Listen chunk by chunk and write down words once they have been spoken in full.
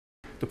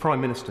the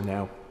Prime Minister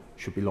now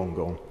should be long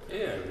gone.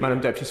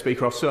 Madam Deputy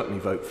Speaker, I'll certainly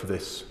vote for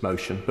this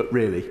motion, but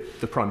really,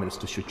 the Prime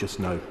Minister should just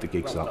know the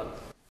gig's up.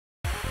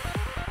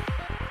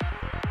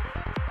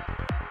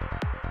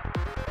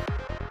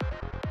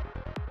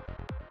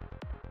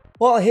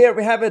 Well, here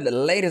we have it,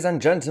 ladies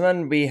and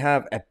gentlemen. We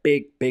have a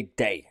big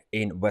day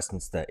in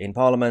Westminster, in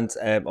Parliament.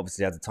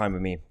 Obviously, at the time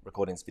of me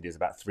recording this video is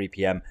about 3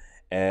 p.m.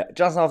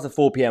 Just after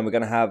 4 p.m, we're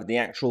going to have the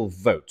actual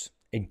vote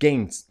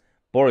against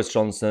Boris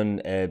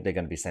Johnson. They're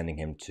going to be sending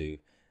him to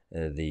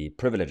the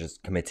Privileges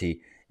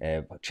Committee,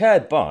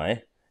 chaired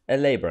by a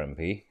Labour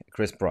MP,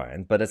 Chris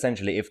Bryant. But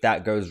essentially, if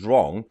that goes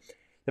wrong,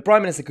 the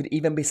Prime Minister could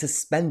even be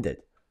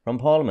suspended from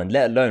Parliament,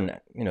 let alone,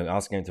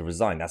 asking him to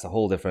resign. That's a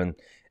whole different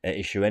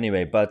issue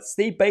anyway. But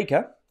Steve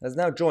Baker has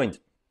now joined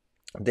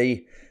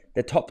the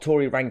top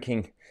Tory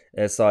ranking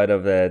side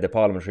of the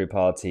Parliamentary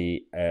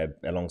Party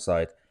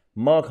alongside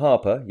Mark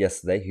Harper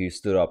yesterday, who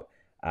stood up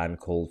and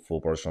called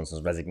for Boris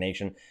Johnson's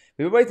resignation.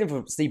 We were waiting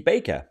for Steve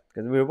Baker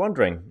because we were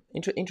wondering,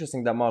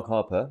 interesting that Mark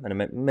Harper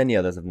and many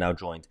others have now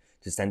joined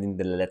to send in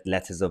the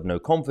letters of no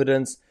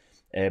confidence.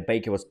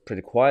 Baker was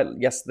pretty quiet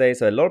yesterday,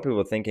 so a lot of people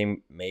were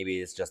thinking maybe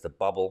it's just a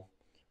bubble.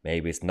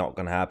 Maybe it's not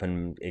going to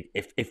happen.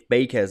 If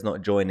Baker is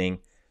not joining,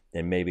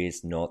 then maybe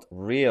it's not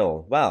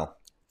real. Well,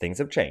 things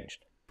have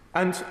changed.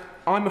 And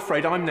I'm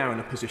afraid I'm now in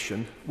a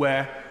position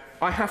where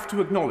I have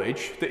to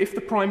acknowledge that if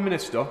the Prime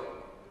Minister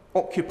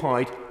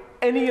occupied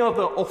any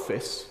other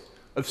office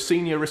of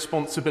senior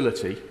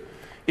responsibility,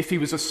 if he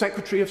was a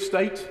Secretary of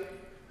State,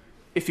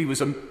 if he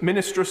was a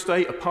Minister of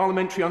State, a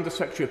Parliamentary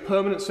Under-Secretary, a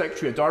Permanent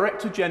Secretary, a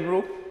Director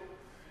General,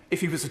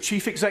 if he was a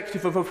Chief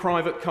Executive of a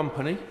private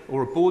company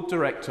or a Board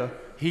Director,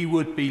 he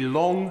would be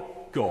long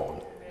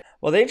gone.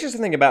 Well, the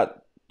interesting thing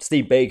about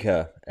Steve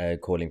Baker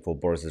calling for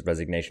Boris's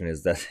resignation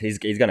is that he's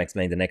going to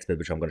explain the next bit,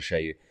 which I'm going to show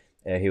you.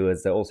 He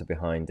was also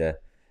behind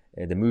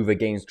the move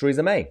against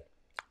Theresa May.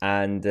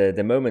 And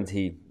the moment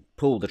he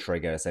pulled the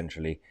trigger,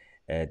 essentially,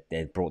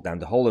 it brought down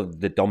the whole of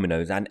the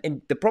dominoes.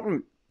 And the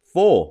problem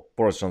for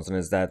Boris Johnson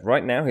is that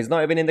right now he's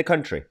not even in the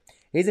country.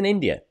 He's in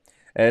India.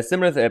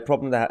 Similar to a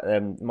problem that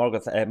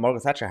Margaret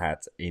Thatcher had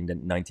in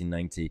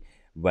 1990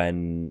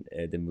 when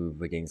the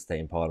move against stay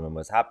in Parliament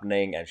was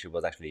happening, and she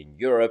was actually in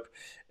Europe.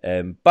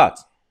 But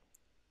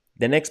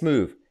the next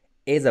move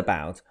is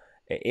about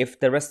if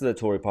the rest of the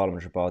Tory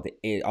Parliamentary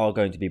Party are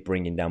going to be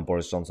bringing down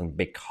Boris Johnson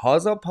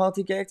because of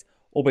Partygate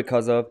or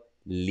because of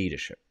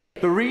leadership.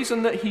 The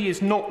reason that he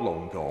is not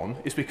long gone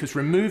is because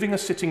removing a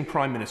sitting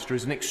Prime Minister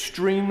is an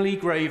extremely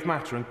grave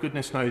matter, and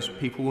goodness knows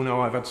people will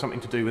know I've had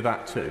something to do with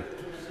that too.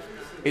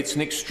 It's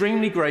an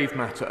extremely grave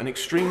matter, an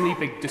extremely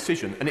big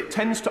decision, and it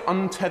tends to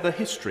untether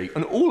history.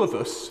 And all of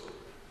us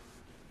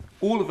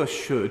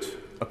should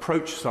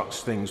approach such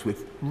things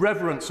with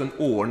reverence and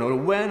awe and an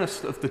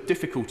awareness of the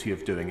difficulty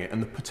of doing it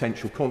and the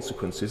potential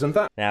consequences. And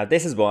that. Now,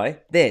 this is why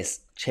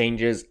this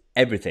changes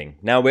everything.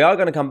 Now, we are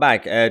going to come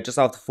back just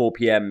after 4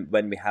 p.m.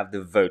 when we have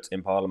the vote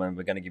in Parliament.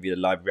 We're going to give you the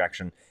live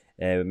reaction,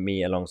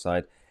 me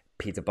alongside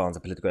Peter Barnes, a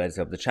political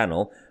editor of the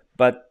channel.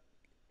 But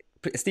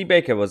Steve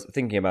Baker was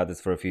thinking about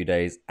this for a few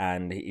days,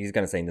 and he's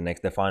going to say in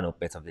the final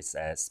bit of this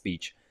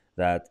speech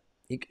that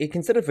he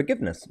considered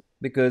forgiveness,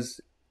 because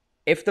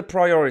if the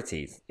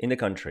priorities in the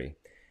country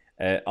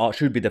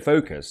should be the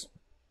focus,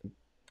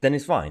 then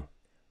it's fine.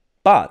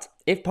 But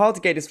if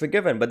Partygate is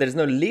forgiven, but there's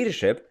no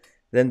leadership,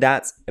 then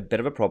that's a bit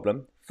of a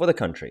problem for the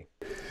country.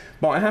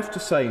 But I have to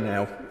say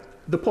now,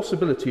 the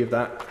possibility of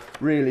that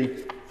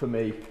really, for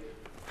me,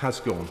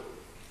 has gone.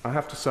 I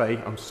have to say,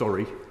 I'm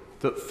sorry,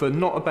 that for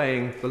not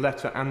obeying the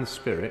letter and the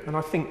spirit, and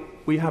I think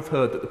we have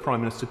heard that the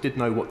Prime Minister did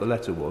know what the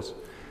letter was,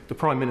 the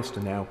Prime Minister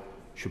now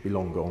should be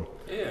long gone.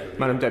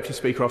 Madam Deputy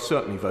Speaker, I'll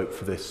certainly vote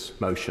for this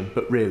motion,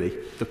 but really,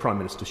 the Prime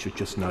Minister should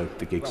just know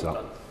the gig's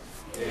up.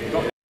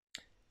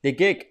 The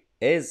gig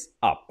is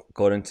up,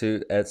 according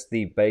to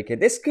Steve Baker.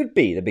 This could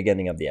be the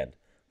beginning of the end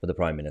for the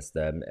Prime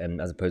Minister,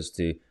 as opposed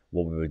to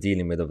what we were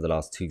dealing with over the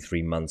last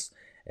 2-3 months,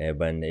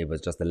 when it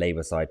was just the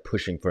Labour side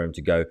pushing for him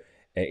to go.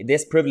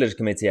 This Privilege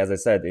Committee, as I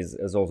said,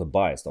 is also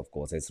biased, of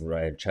course. It's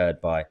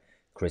chaired by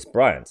Chris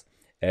Bryant.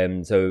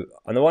 So,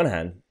 on the one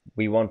hand,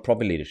 we want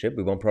proper leadership,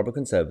 we want proper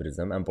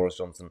conservatism, and Boris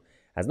Johnson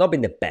has not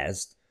been the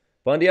best.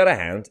 But on the other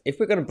hand, if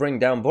we're going to bring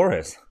down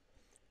Boris,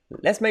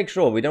 let's make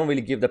sure we don't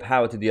really give the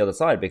power to the other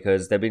side,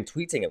 because they've been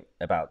tweeting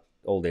about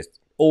all this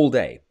all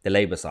day, the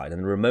Labour side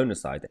and the Ramona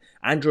side,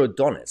 Andrew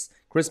Adonis,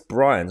 Chris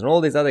Bryant, and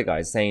all these other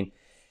guys saying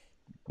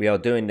we are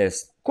doing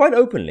this quite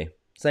openly,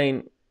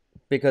 saying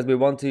because we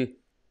want to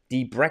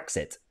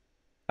de-Brexit.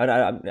 And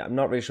I'm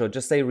not really sure.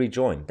 Just say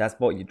rejoin. That's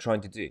what you're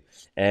trying to do.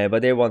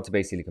 But they want to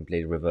basically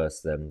completely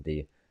reverse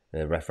the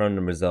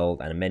referendum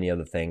result and many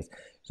other things.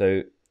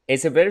 So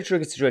it's a very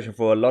tricky situation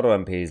for a lot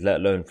of MPs, let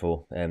alone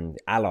for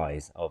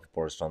allies of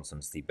Boris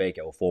Johnson, Steve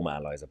Baker, or former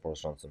allies of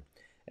Boris Johnson,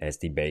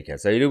 Steve Baker.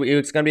 So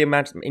it's going to be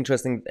an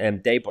interesting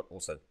day, but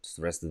also just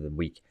the rest of the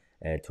week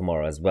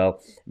tomorrow as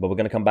well. But we're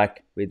going to come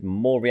back with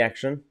more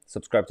reaction.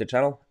 Subscribe to the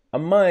channel.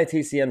 I'm Maya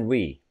TC, and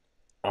we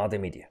are the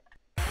media.